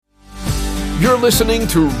You're listening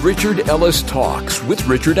to Richard Ellis Talks with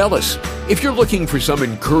Richard Ellis. If you're looking for some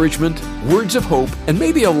encouragement, words of hope, and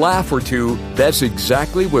maybe a laugh or two, that's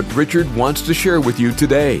exactly what Richard wants to share with you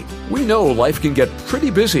today. We know life can get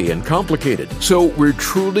pretty busy and complicated, so we're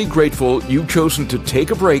truly grateful you've chosen to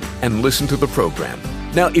take a break and listen to the program.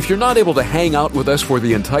 Now, if you're not able to hang out with us for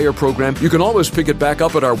the entire program, you can always pick it back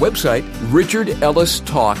up at our website,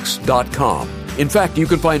 richardellistalks.com. In fact, you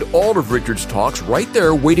can find all of Richard's talks right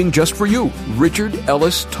there waiting just for you,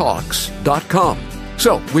 richardellistalks.com.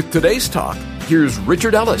 So, with today's talk, here's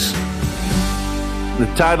Richard Ellis. The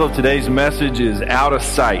title of today's message is Outta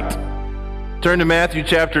Sight. Turn to Matthew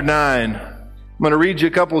chapter 9. I'm going to read you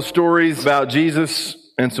a couple of stories about Jesus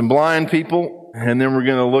and some blind people, and then we're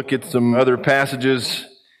going to look at some other passages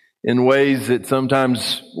in ways that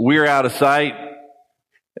sometimes we're out of sight,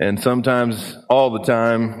 and sometimes, all the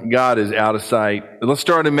time, God is out of sight. Let's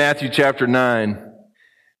start in Matthew chapter 9.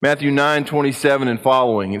 Matthew 9:27 and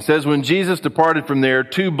following. It says, when Jesus departed from there,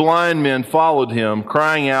 two blind men followed him,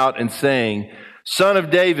 crying out and saying, Son of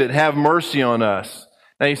David, have mercy on us.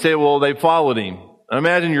 Now you say, well, they followed him.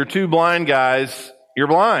 Imagine you're two blind guys, you're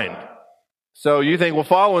blind. So you think, well,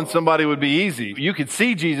 following somebody would be easy. You could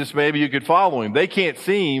see Jesus, maybe you could follow him. They can't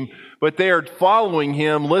see him, but they are following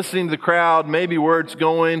him, listening to the crowd, maybe where it's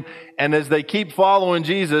going. And as they keep following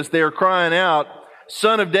Jesus, they are crying out,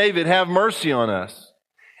 Son of David, have mercy on us.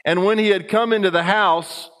 And when he had come into the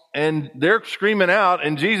house, and they're screaming out,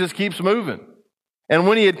 and Jesus keeps moving. And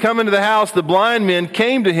when he had come into the house, the blind men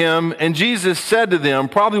came to him, and Jesus said to them,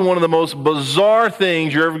 probably one of the most bizarre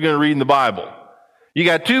things you're ever going to read in the Bible. You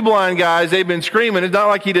got two blind guys, they've been screaming. It's not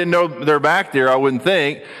like he didn't know they're back there, I wouldn't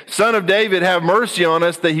think. Son of David, have mercy on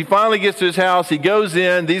us. That he finally gets to his house, he goes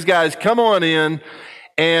in, these guys come on in,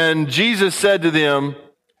 and Jesus said to them,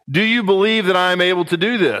 do you believe that I am able to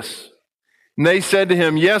do this? And they said to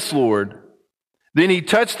him, yes, Lord. Then he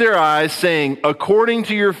touched their eyes, saying, according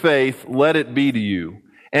to your faith, let it be to you.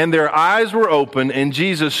 And their eyes were open, and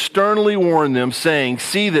Jesus sternly warned them, saying,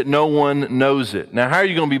 see that no one knows it. Now, how are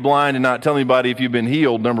you going to be blind and not tell anybody if you've been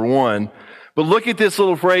healed, number one? But look at this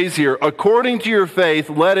little phrase here, according to your faith,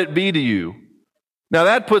 let it be to you. Now,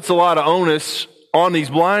 that puts a lot of onus on these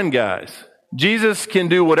blind guys. Jesus can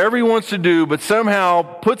do whatever he wants to do, but somehow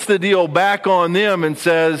puts the deal back on them and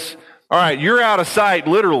says, all right, you're out of sight,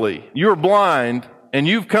 literally. You're blind. And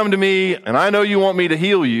you've come to me, and I know you want me to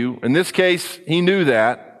heal you. In this case, he knew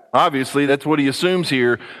that. Obviously, that's what he assumes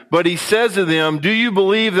here. But he says to them, do you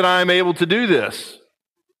believe that I am able to do this?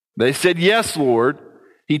 They said, yes, Lord.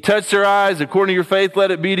 He touched their eyes. According to your faith,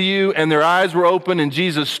 let it be to you. And their eyes were open, and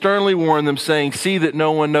Jesus sternly warned them, saying, see that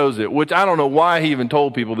no one knows it. Which I don't know why he even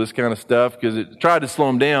told people this kind of stuff, because it tried to slow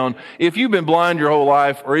them down. If you've been blind your whole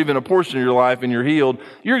life, or even a portion of your life, and you're healed,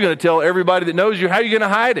 you're going to tell everybody that knows you. How are you going to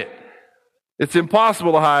hide it? It's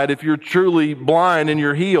impossible to hide if you're truly blind and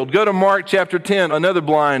you're healed. Go to Mark chapter 10, another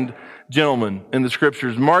blind gentleman in the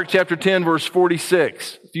scriptures. Mark chapter 10, verse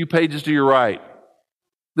 46, a few pages to your right.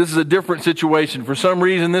 This is a different situation. For some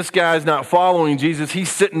reason, this guy's not following Jesus.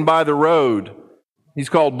 He's sitting by the road. He's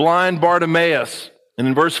called blind Bartimaeus. And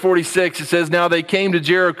in verse 46, it says, now they came to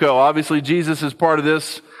Jericho. Obviously, Jesus is part of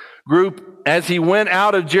this group. As he went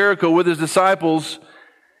out of Jericho with his disciples,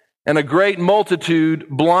 and a great multitude,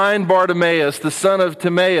 blind Bartimaeus, the son of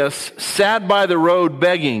Timaeus, sat by the road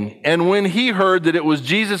begging. And when he heard that it was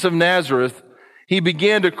Jesus of Nazareth, he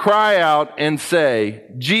began to cry out and say,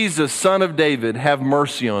 Jesus, son of David, have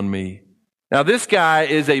mercy on me. Now this guy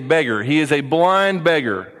is a beggar. He is a blind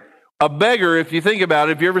beggar. A beggar, if you think about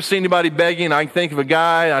it, if you ever seen anybody begging, I can think of a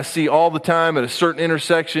guy I see all the time at a certain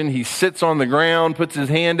intersection. He sits on the ground, puts his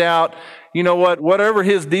hand out. You know what? Whatever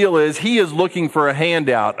his deal is, he is looking for a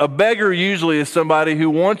handout. A beggar usually is somebody who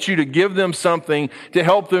wants you to give them something to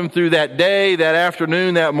help them through that day, that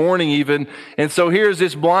afternoon, that morning even. And so here's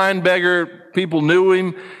this blind beggar. People knew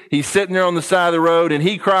him. He's sitting there on the side of the road, and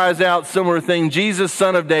he cries out similar thing, Jesus,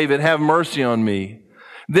 son of David, have mercy on me.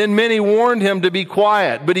 Then many warned him to be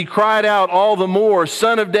quiet, but he cried out all the more,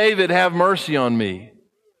 Son of David, have mercy on me.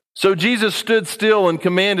 So Jesus stood still and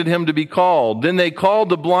commanded him to be called. Then they called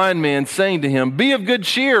the blind man, saying to him, be of good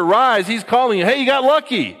cheer, rise, he's calling you. Hey, you got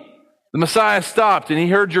lucky. The Messiah stopped, and he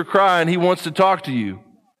heard your cry, and he wants to talk to you.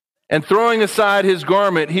 And throwing aside his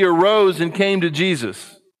garment, he arose and came to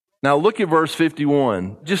Jesus. Now look at verse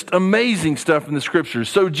 51. Just amazing stuff in the scriptures.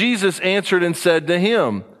 So Jesus answered and said to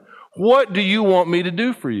him, what do you want me to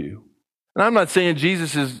do for you? And I'm not saying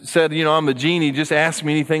Jesus has said, I'm a genie, just ask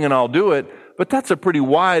me anything and I'll do it. But that's a pretty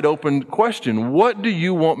wide open question. What do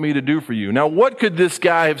you want me to do for you? Now, what could this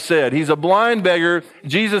guy have said? He's a blind beggar.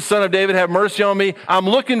 Jesus, son of David, have mercy on me. I'm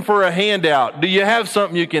looking for a handout. Do you have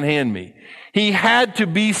something you can hand me? He had to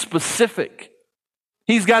be specific.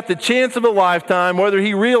 He's got the chance of a lifetime, whether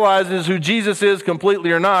he realizes who Jesus is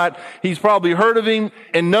completely or not. He's probably heard of him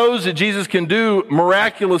and knows that Jesus can do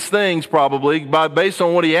miraculous things probably based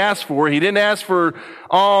on what he asked for. He didn't ask for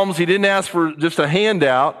alms. He didn't ask for just a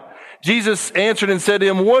handout. Jesus answered and said to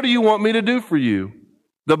him, "What do you want me to do for you?"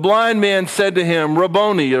 The blind man said to him,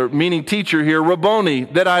 "Rabboni," or meaning teacher here, "Rabboni,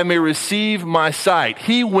 that I may receive my sight."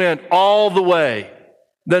 He went all the way.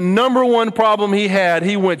 The number one problem he had,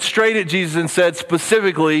 he went straight at Jesus and said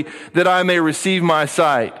specifically, "that I may receive my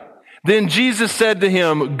sight." Then Jesus said to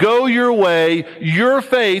him, "Go your way, your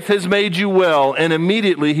faith has made you well." And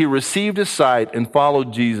immediately he received his sight and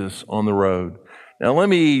followed Jesus on the road. Now let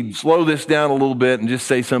me slow this down a little bit and just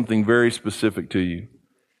say something very specific to you.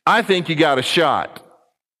 I think you got a shot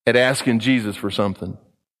at asking Jesus for something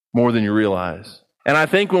more than you realize. And I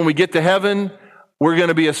think when we get to heaven, we're going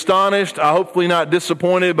to be astonished, hopefully not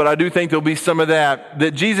disappointed, but I do think there'll be some of that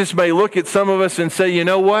Jesus may look at some of us and say, "You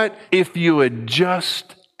know what? If you had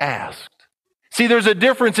just asked." See, there's a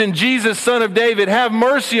difference in Jesus, Son of David. "Have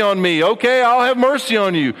mercy on me." Okay, I'll have mercy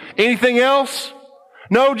on you. Anything else?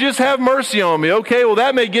 No, just have mercy on me. Okay, well,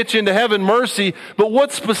 that may get you into heaven, mercy, but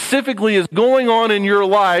what specifically is going on in your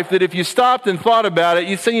life that if you stopped and thought about it,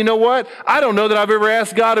 you say, "You know what? I don't know that I've ever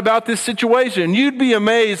asked God about this situation." You'd be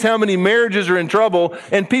amazed how many marriages are in trouble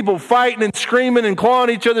and people fighting and screaming and clawing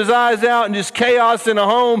each other's eyes out and just chaos in a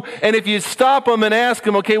home. And if you stop them and ask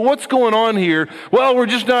them, "Okay, what's going on here?" "Well,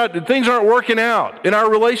 things aren't working out in our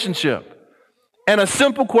relationship." And a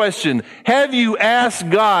simple question, have you asked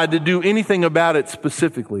God to do anything about it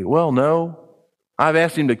specifically? "Well, no. I've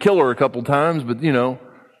asked him to kill her a couple times, but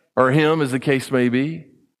or him as the case may be."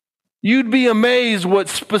 You'd be amazed what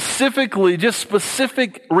specific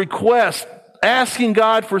requests, asking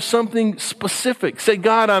God for something specific. Say,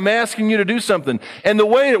 "God, I'm asking you to do something." And the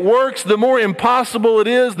way it works, the more impossible it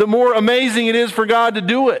is, the more amazing it is for God to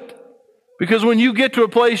do it. Because when you get to a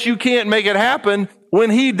place you can't make it happen, when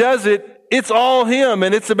he does it, it's all him,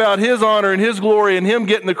 and it's about his honor and his glory and him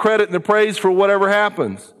getting the credit and the praise for whatever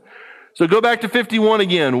happens. So go back to 51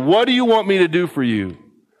 again. What do you want me to do for you?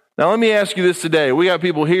 Now let me ask you this today. We got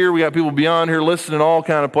people here, we got people beyond here listening in all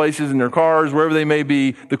kind of places in their cars, wherever they may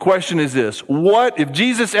be. The question is this. If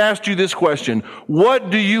Jesus asked you this question,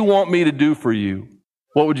 what do you want me to do for you?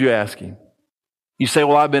 What would you ask him? You say,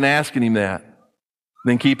 "Well, I've been asking him that."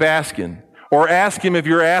 Then keep asking. Or ask him if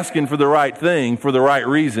you're asking for the right thing, for the right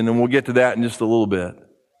reason, and we'll get to that in just a little bit.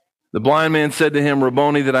 The blind man said to him,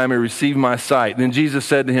 "Rabboni, that I may receive my sight." Then Jesus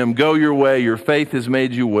said to him, "Go your way, your faith has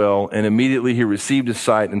made you well." And immediately he received his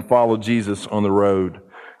sight and followed Jesus on the road.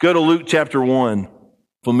 Go to Luke chapter 1,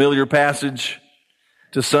 familiar passage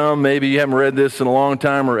to some. Maybe you haven't read this in a long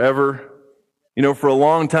time or ever. For a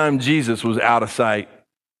long time, Jesus was out of sight.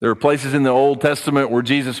 There are places in the Old Testament where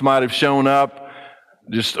Jesus might have shown up,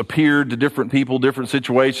 just appeared to different people, different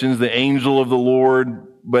situations, the angel of the Lord,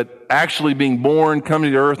 but actually being born,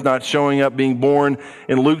 coming to earth, not showing up, being born.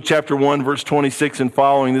 In Luke chapter 1, verse 26 and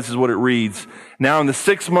following, this is what it reads. "Now in the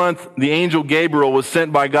 6th month, the angel Gabriel was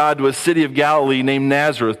sent by God to a city of Galilee named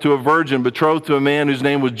Nazareth, to a virgin betrothed to a man whose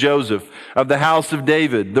name was Joseph, of the house of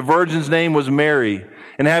David. The virgin's name was Mary.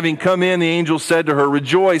 And having come in, the angel said to her,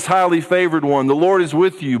 'Rejoice, highly favored one, the Lord is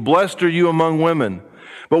with you. Blessed are you among women.'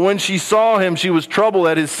 But when she saw him, she was troubled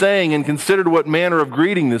at his saying and considered what manner of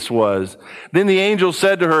greeting this was. Then the angel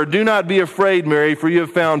said to her, 'Do not be afraid, Mary, for you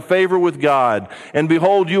have found favor with God. And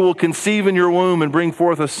behold, you will conceive in your womb and bring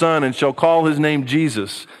forth a son, and shall call his name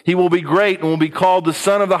Jesus. He will be great and will be called the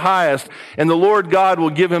Son of the Highest. And the Lord God will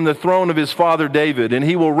give him the throne of his father David. And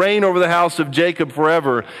he will reign over the house of Jacob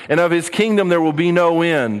forever. And of his kingdom there will be no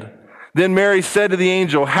end.' Then Mary said to the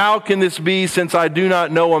angel, 'How can this be, since I do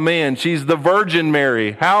not know a man?'" She's the Virgin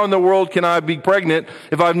Mary. "How in the world can I be pregnant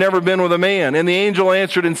if I've never been with a man?" And the angel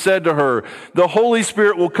answered and said to her, "The Holy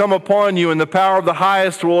Spirit will come upon you, and the power of the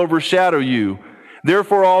Highest will overshadow you.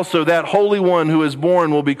 Therefore also that Holy One who is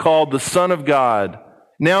born will be called the Son of God.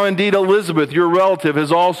 Now indeed Elizabeth, your relative,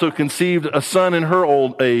 has also conceived a son in her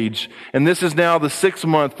old age, and this is now the 6th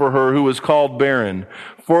month for her who is called barren.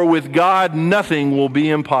 For with God nothing will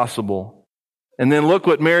be impossible." And then look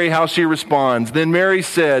what how she responds. "Then Mary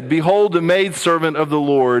said, 'Behold, the maidservant of the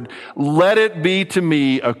Lord, let it be to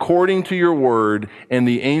me according to your word.' And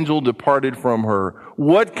the angel departed from her."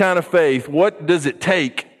 What kind of faith? What does it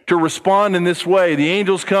take to respond in this way? The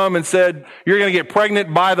angels come and said, "You're going to get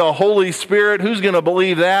pregnant by the Holy Spirit." Who's going to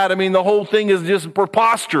believe that? I mean, the whole thing is just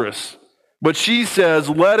preposterous. But she says,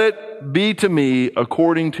 "Let it be to me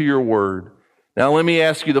according to your word." Now let me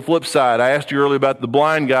ask you the flip side. I asked you earlier about the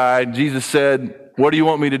blind guy. Jesus said, "What do you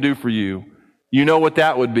want me to do for you?" You know what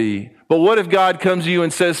that would be. But what if God comes to you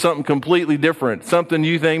and says something completely different? Something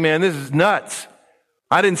you think, man, this is nuts.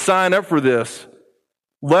 I didn't sign up for this.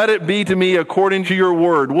 Let it be to me according to your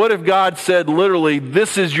word. What if God said literally,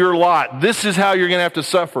 this is your lot. This is how you're going to have to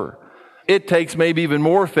suffer. It takes maybe even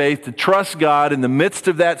more faith to trust God in the midst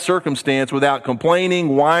of that circumstance without complaining,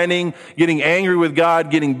 whining, getting angry with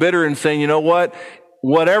God, getting bitter and saying, you know what?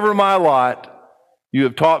 Whatever my lot, you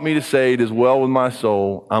have taught me to say it is well with my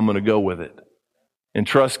soul. I'm going to go with it and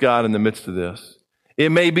trust God in the midst of this.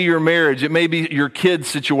 It may be your marriage. It may be your kid's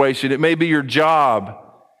situation. It may be your job.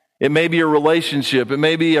 It may be a relationship. It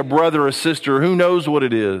may be a brother or sister. Who knows what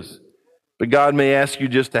it is? But God may ask you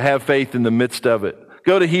just to have faith in the midst of it.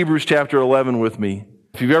 Go to Hebrews chapter 11 with me.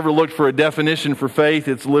 If you've ever looked for a definition for faith,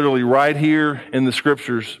 it's literally right here in the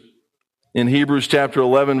scriptures. In Hebrews chapter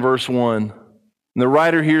 11, verse 1. And the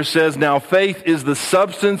writer here says, now faith is the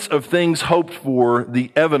substance of things hoped for,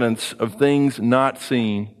 the evidence of things not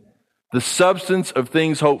seen. The substance of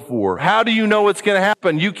things hoped for. How do you know it's going to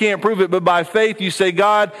happen? You can't prove it, but by faith you say,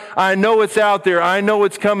 God, I know it's out there. I know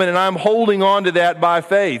it's coming, and I'm holding on to that by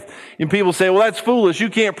faith. And people say, well, that's foolish. You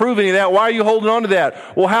can't prove any of that. Why are you holding on to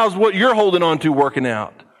that? Well, how's what you're holding on to working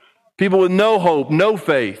out? People with no hope, no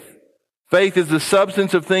faith. Faith is the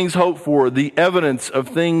substance of things hoped for, the evidence of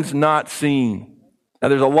things not seen. Now,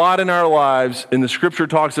 there's a lot in our lives, and the scripture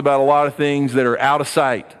talks about a lot of things that are out of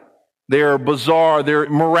sight. They are bizarre, they're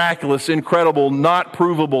miraculous, incredible, not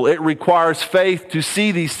provable. It requires faith to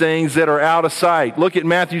see these things that are out of sight. Look at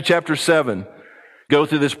Matthew chapter 7. Go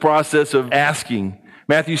through this process of asking.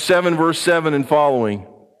 Matthew 7, verse 7 and following.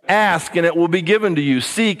 Ask, and it will be given to you.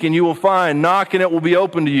 Seek, and you will find. Knock, and it will be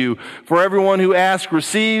opened to you. For everyone who asks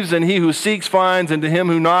receives, and he who seeks finds, and to him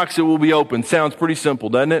who knocks it will be opened. Sounds pretty simple,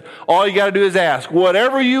 doesn't it? All you got to do is ask.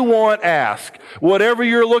 Whatever you want, ask. Whatever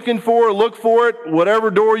you're looking for, look for it. Whatever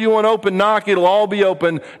door you want open, knock. It'll all be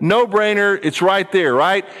open. No brainer. It's right there,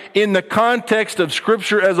 right? In the context of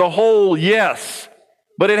Scripture as a whole, yes.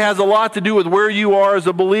 But it has a lot to do with where you are as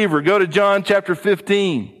a believer. Go to John chapter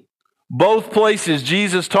 15. Both places,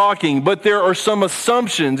 Jesus talking, but there are some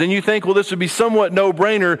assumptions, and you think, well, this would be somewhat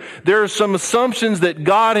no-brainer. There are some assumptions that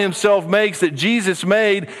God himself makes, that Jesus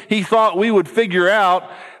made, he thought we would figure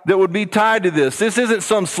out, that would be tied to this. This isn't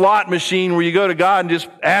some slot machine where you go to God and just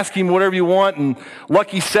ask him whatever you want, and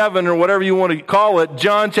lucky 7 or whatever you want to call it.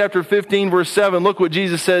 John chapter 15, verse 7, look what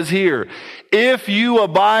Jesus says here. If you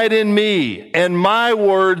abide in me, and my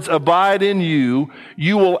words abide in you,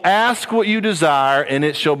 you will ask what you desire, and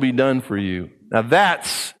it shall be done for you. Now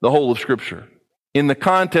that's the whole of Scripture. In the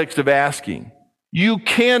context of asking, you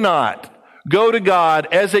cannot go to God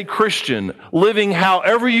as a Christian, living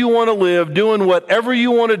however you want to live, doing whatever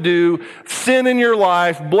you want to do, sin in your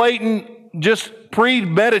life, blatant, just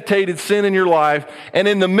premeditated sin in your life, and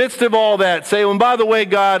in the midst of all that, say, well, by the way,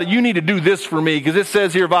 God, you need to do this for me, because it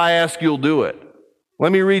says here, if I ask, you'll do it.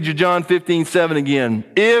 Let me read you John 15:7 again.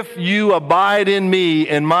 If you abide in me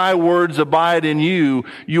and my words abide in you,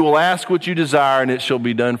 you will ask what you desire and it shall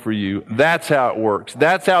be done for you. That's how it works.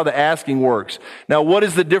 That's how the asking works. Now, what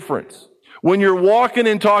is the difference? When you're walking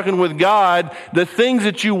and talking with God, the things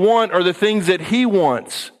that you want are the things that he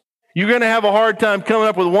wants. You're going to have a hard time coming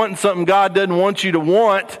up with wanting something God doesn't want you to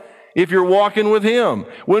want if you're walking with him.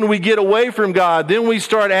 When we get away from God, then we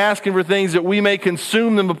start asking for things that we may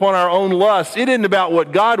consume them upon our own lust. It isn't about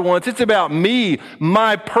what God wants. It's about me,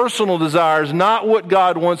 my personal desires, not what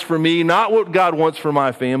God wants for me, not what God wants for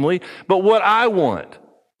my family, but what I want.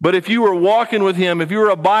 But if you are walking with him, if you are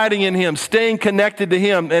abiding in him, staying connected to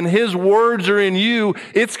him, and his words are in you,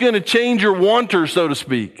 it's going to change your wanter, so to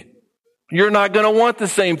speak. You're not going to want the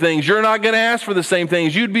same things. You're not going to ask for the same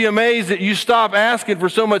things. You'd be amazed that you stop asking for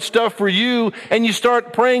so much stuff for you and you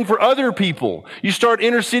start praying for other people. You start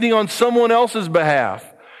interceding on someone else's behalf.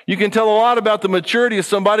 You can tell a lot about the maturity of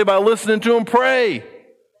somebody by listening to them pray.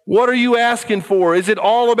 What are you asking for? Is it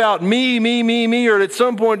all about me, or at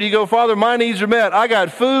some point do you go, Father, my needs are met. I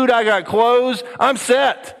got food, I got clothes, I'm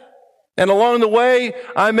set. And along the way,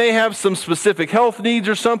 I may have some specific health needs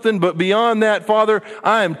or something, but beyond that, Father,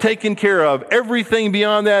 I am taken care of. Everything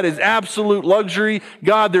beyond that is absolute luxury.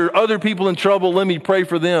 God, there are other people in trouble. Let me pray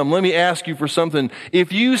for them. Let me ask you for something.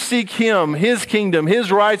 If you seek him, his kingdom,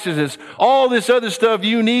 his righteousness, all this other stuff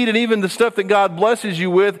you need, and even the stuff that God blesses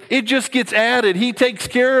you with, it just gets added. He takes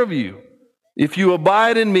care of you. If you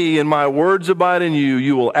abide in me and my words abide in you,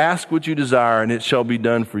 you will ask what you desire, and it shall be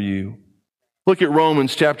done for you. Look at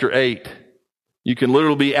Romans chapter 8. You can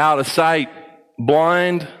literally be out of sight,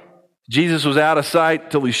 blind. Jesus was out of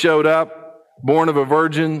sight till he showed up, born of a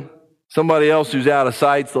virgin. Somebody else who's out of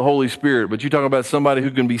sight's the Holy Spirit. But you talk about somebody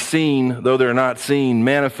who can be seen, though they're not seen,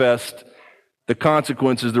 manifest the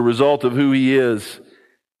consequences, the result of who he is.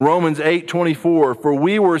 Romans 8:24, for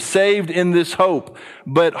we were saved in this hope,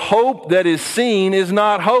 but hope that is seen is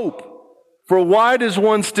not hope. For why does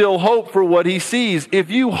one still hope for what he sees? If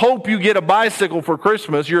you hope you get a bicycle for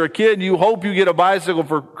Christmas, you're a kid, you hope you get a bicycle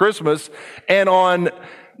for Christmas, and on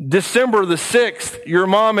December the 6th, your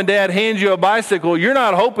mom and dad hand you a bicycle, you're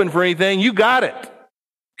not hoping for anything, you got it.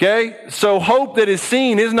 Okay? So hope that is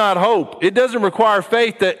seen is not hope. It doesn't require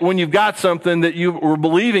faith that when you've got something that you were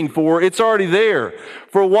believing for, it's already there.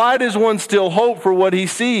 For why does one still hope for what he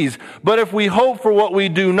sees? But if we hope for what we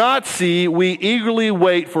do not see, we eagerly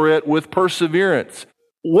wait for it with perseverance.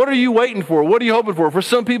 What are you waiting for? What are you hoping for? For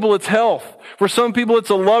some people, it's health. For some people, it's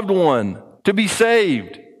a loved one to be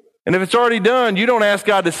saved. And if it's already done, you don't ask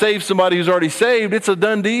God to save somebody who's already saved. It's a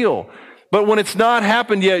done deal. But when it's not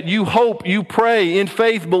happened yet, you hope, you pray in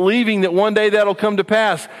faith, believing that one day that'll come to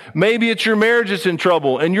pass. Maybe it's your marriage that's in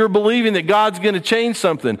trouble, and you're believing that God's going to change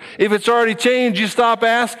something. If it's already changed, you stop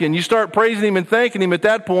asking. You start praising Him and thanking Him at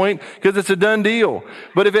that point, because it's a done deal.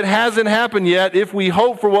 But if it hasn't happened yet, if we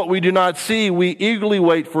hope for what we do not see, we eagerly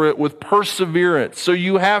wait for it with perseverance. So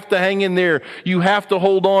you have to hang in there. You have to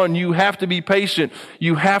hold on. You have to be patient.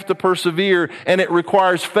 You have to persevere, and it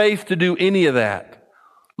requires faith to do any of that.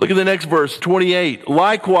 Look at the next verse, 28.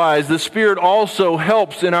 Likewise, the Spirit also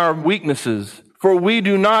helps in our weaknesses. For we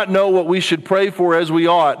do not know what we should pray for as we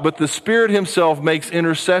ought, but the Spirit Himself makes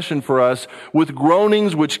intercession for us with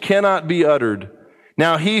groanings which cannot be uttered.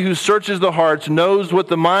 Now He who searches the hearts knows what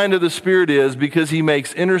the mind of the Spirit is, because He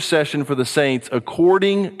makes intercession for the saints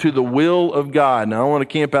according to the will of God. Now I want to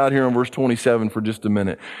camp out here on verse 27 for just a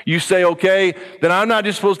minute. You say, okay, then I'm not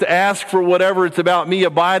just supposed to ask for whatever. It's about me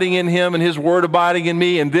abiding in Him and His Word abiding in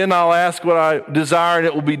me, and then I'll ask what I desire and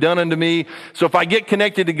it will be done unto me. So if I get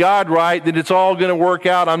connected to God right, then it's all going to work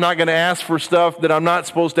out. I'm not going to ask for stuff that I'm not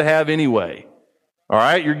supposed to have anyway. All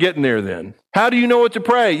right, you're getting there then. How do you know what to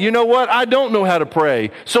pray? You know what? I don't know how to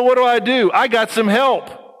pray. So what do? I got some help.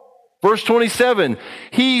 Verse 27,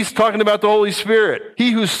 He's talking about the Holy Spirit.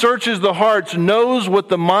 He who searches the hearts knows what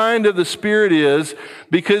the mind of the Spirit is,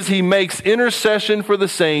 because He makes intercession for the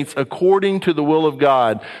saints according to the will of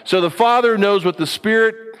God. So the Father knows what the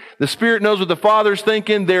Spirit knows what the Father's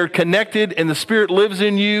thinking. They're connected, and the Spirit lives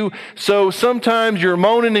in you. So sometimes you're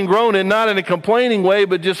moaning and groaning, not in a complaining way,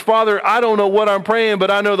 but just, Father, I don't know what I'm praying,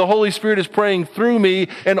 but I know the Holy Spirit is praying through me,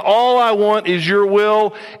 and all I want is your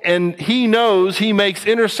will. And He knows He makes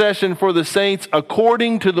intercession for the saints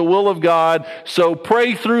according to the will of God. So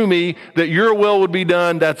pray through me that your will would be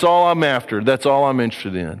done. That's all I'm after. That's all I'm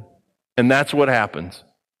interested in. And that's what happens.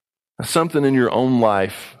 Something in your own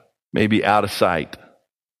life may be out of sight.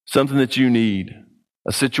 Something that you need,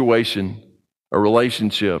 a situation, a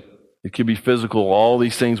relationship. It could be physical, all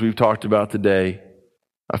these things we've talked about today.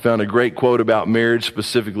 I found a great quote about marriage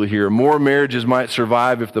specifically here. More marriages might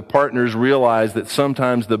survive if the partners realize that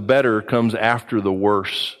sometimes the better comes after the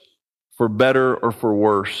worse, for better or for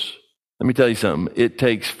worse. Let me tell you something. It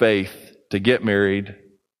takes faith to get married.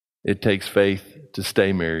 It takes faith to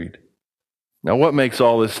stay married. Now, what makes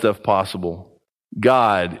all this stuff possible?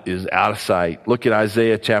 God is out of sight. Look at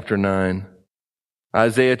Isaiah chapter 9.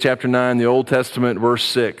 Isaiah chapter 9, the Old Testament, verse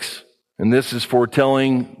 6. And this is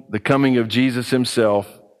foretelling the coming of Jesus Himself.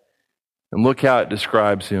 And look how it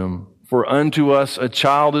describes Him. For unto us a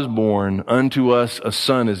child is born, unto us a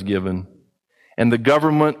son is given, and the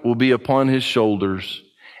government will be upon His shoulders,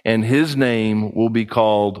 and His name will be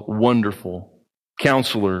called Wonderful,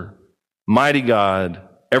 Counselor, Mighty God,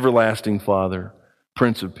 Everlasting Father,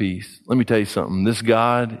 Prince of Peace. Let me tell you something. This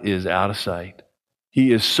God is out of sight.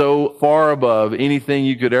 He is so far above anything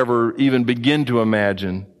you could ever even begin to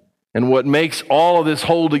imagine. And what makes all of this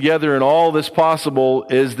hold together and all of this possible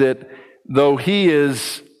is that though He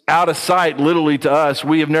is out of sight, literally to us,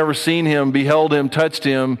 we have never seen Him, beheld Him, touched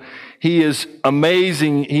Him. He is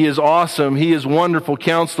amazing. He is awesome. He is wonderful,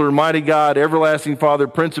 Counselor, Mighty God, Everlasting Father,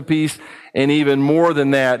 Prince of Peace, and even more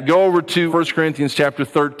than that. Go over to 1 Corinthians chapter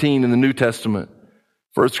 13 in the New Testament.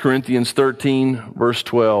 1 Corinthians 13, verse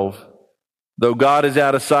 12. Though God is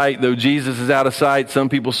out of sight, though Jesus is out of sight, some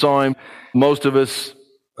people saw Him. Most of us,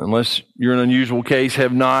 unless you're an unusual case,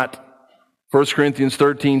 have not. 1 Corinthians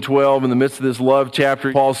 13, 12, in the midst of this love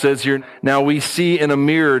chapter, Paul says here, now we see in a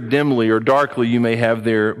mirror dimly or darkly, you may have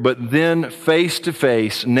there, but then face to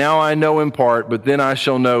face. Now I know in part, but then I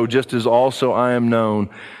shall know, just as also I am known.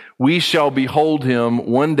 We shall behold Him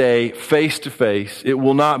one day face to face. It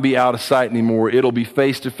will not be out of sight anymore. It'll be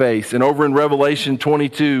face to face. And over in Revelation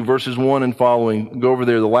 22, verses 1 and following, go over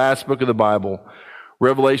there, the last book of the Bible,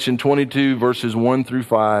 Revelation 22, verses 1 through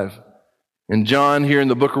 5. And John here in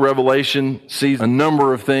the book of Revelation sees a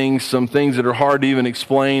number of things, some things that are hard to even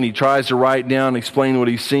explain. He tries to write down and explain what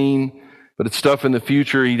he's seen, but it's stuff in the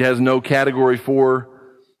future he has no category for.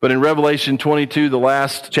 But in Revelation 22, the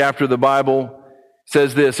last chapter of the Bible,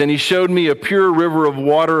 says this, "And he showed me a pure river of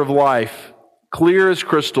water of life, clear as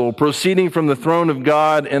crystal, proceeding from the throne of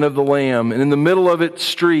God and of the Lamb. And in the middle of its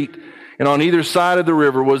street, and on either side of the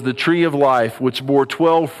river, was the tree of life, which bore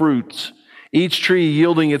 12 fruits, each tree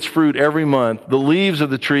yielding its fruit every month. The leaves of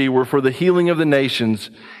the tree were for the healing of the nations.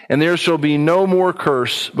 And there shall be no more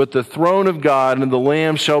curse, but the throne of God and the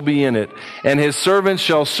Lamb shall be in it, and his servants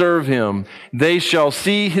shall serve him. They shall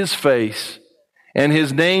see his face, and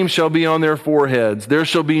his name shall be on their foreheads. There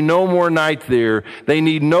shall be no more night there. They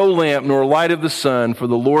need no lamp nor light of the sun, for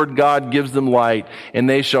the Lord God gives them light, and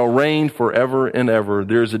they shall reign forever and ever."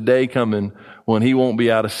 There's a day coming when he won't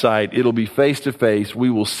be out of sight. It'll be face to face. We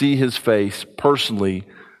will see his face personally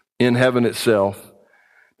in heaven itself.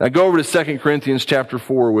 Now go over to 2 Corinthians chapter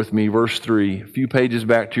 4 with me, verse 3, a few pages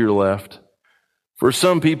back to your left. For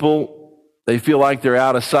some people, they feel like they're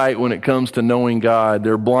out of sight when it comes to knowing God.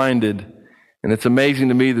 They're blinded. And it's amazing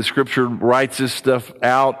to me the Scripture writes this stuff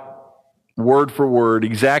out word for word,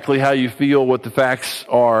 exactly how you feel, what the facts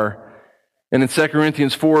are. And in 2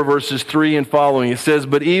 Corinthians 4, verses 3 and following, it says,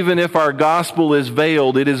 "But even if our gospel is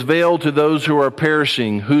veiled, it is veiled to those who are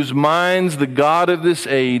perishing, whose minds the God of this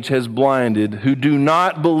age has blinded, who do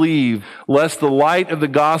not believe, lest the light of the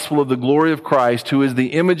gospel of the glory of Christ, who is the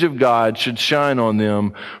image of God, should shine on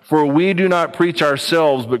them. For we do not preach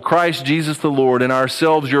ourselves, but Christ Jesus the Lord, and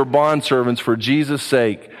ourselves your bondservants for Jesus'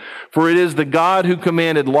 sake. For it is the God who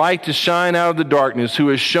commanded light to shine out of the darkness, who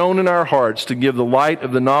has shone in our hearts to give the light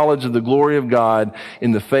of the knowledge of the glory of God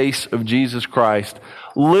in the face of Jesus Christ."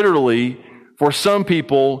 Literally, for some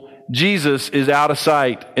people, Jesus is out of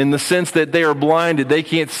sight in the sense that they are blinded. They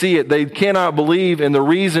can't see it. They cannot believe. And the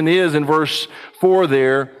reason is in verse 4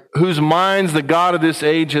 there, "Whose minds the God of this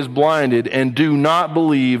age has blinded, and do not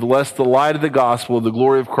believe, lest the light of the gospel of the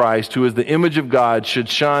glory of Christ, who is the image of God, should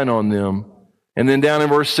shine on them." And then down in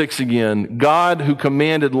verse 6 again, "God who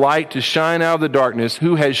commanded light to shine out of the darkness,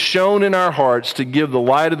 who has shone in our hearts to give the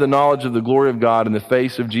light of the knowledge of the glory of God in the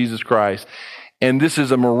face of Jesus Christ." And this is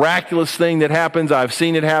a miraculous thing that happens. I've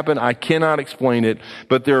seen it happen. I cannot explain it.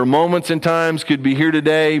 But there are moments and times, could be here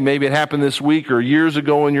today, maybe it happened this week or years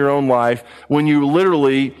ago in your own life, when you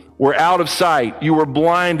literally were out of sight. You were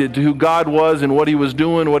blinded to who God was and what he was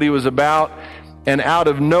doing, what he was about. And out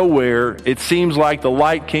of nowhere, it seems like the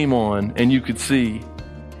light came on and you could see.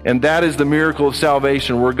 And that is the miracle of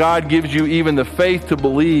salvation, where God gives you even the faith to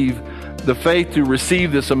believe, the faith to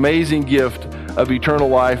receive this amazing gift of eternal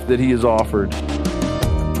life that he has offered.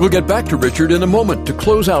 We'll get back to Richard in a moment to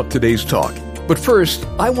close out today's talk. But first,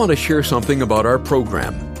 I want to share something about our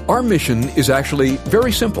program. Our mission is actually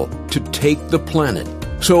very simple: to take the planet.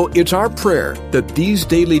 So it's our prayer that these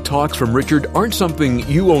daily talks from Richard aren't something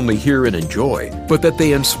you only hear and enjoy, but that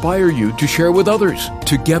they inspire you to share with others.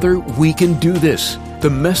 Together, we can do this.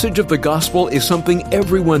 The message of the gospel is something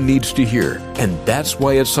everyone needs to hear, and that's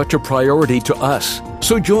why it's such a priority to us.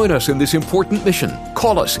 So join us in this important mission.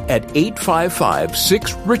 Call us at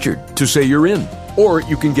 855-6-RICHARD to say you're in. Or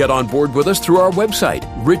you can get on board with us through our website,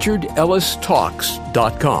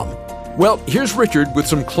 richardellistalks.com. Well, here's Richard with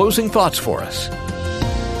some closing thoughts for us.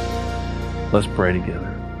 Let's pray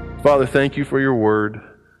together. Father, thank you for your word.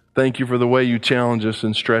 Thank you for the way you challenge us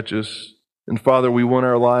and stretch us. And Father, we want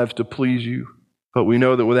our lives to please you, but we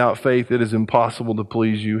know that without faith it is impossible to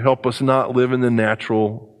please you. Help us not live in the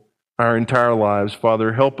natural our entire lives.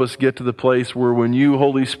 Father, help us get to the place where when you,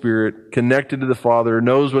 Holy Spirit, connected to the Father,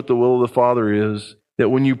 knows what the will of the Father is, that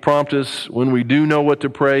when you prompt us, when we do know what to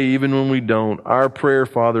pray, even when we don't, our prayer,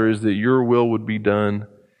 Father, is that your will would be done.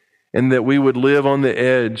 And that we would live on the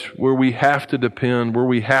edge where we have to depend, where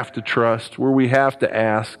we have to trust, where we have to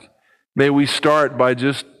ask. May we start by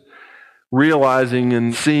just realizing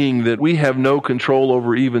and seeing that we have no control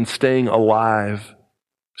over even staying alive.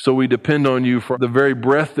 So we depend on you for the very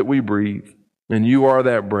breath that we breathe. And you are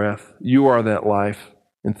that breath. You are that life.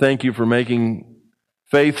 And thank you for making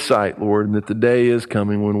faith sight, Lord, and that the day is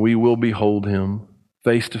coming when we will behold him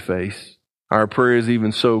face to face. Our prayer is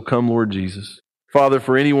even so, come Lord Jesus. Father,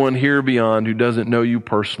 for anyone here beyond who doesn't know you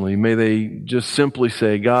personally, may they just simply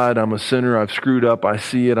say, God, I'm a sinner. I've screwed up. I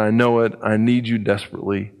see it. I know it. I need you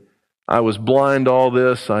desperately. I was blind to all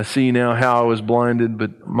this. I see now how I was blinded,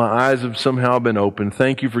 but my eyes have somehow been opened.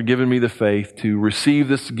 Thank you for giving me the faith to receive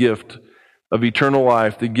this gift of eternal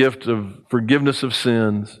life, the gift of forgiveness of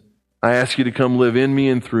sins. I ask you to come live in me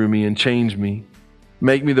and through me and change me.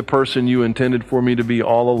 Make me the person you intended for me to be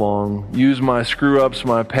all along. Use my screw-ups,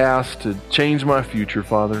 my past, to change my future,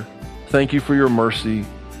 Father. Thank you for your mercy.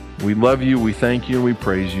 We love you, we thank you, and we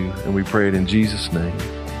praise you. And we pray it in Jesus' name.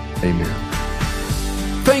 Amen.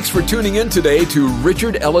 Thanks for tuning in today to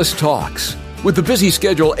Richard Ellis Talks. With the busy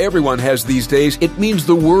schedule everyone has these days, it means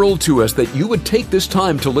the world to us that you would take this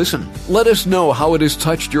time to listen. Let us know how it has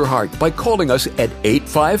touched your heart by calling us at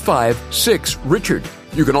 855-6-RICHARD.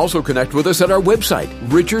 You can also connect with us at our website,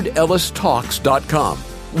 richardellistalks.com.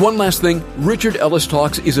 One last thing, Richard Ellis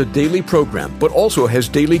Talks is a daily program, but also has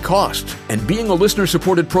daily costs. And being a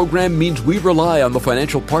listener-supported program means we rely on the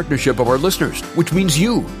financial partnership of our listeners, which means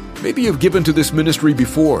you. Maybe you've given to this ministry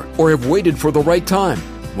before, or have waited for the right time.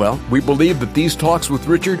 Well, we believe that these talks with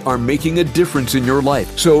Richard are making a difference in your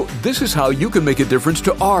life. So this is how you can make a difference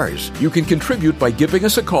to ours. You can contribute by giving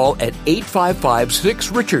us a call at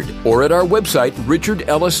 855-6-RICHARD or at our website,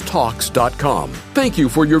 richardellistalks.com. Thank you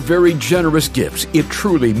for your very generous gifts. It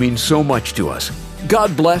truly means so much to us.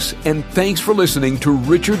 God bless, and thanks for listening to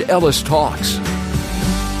Richard Ellis Talks.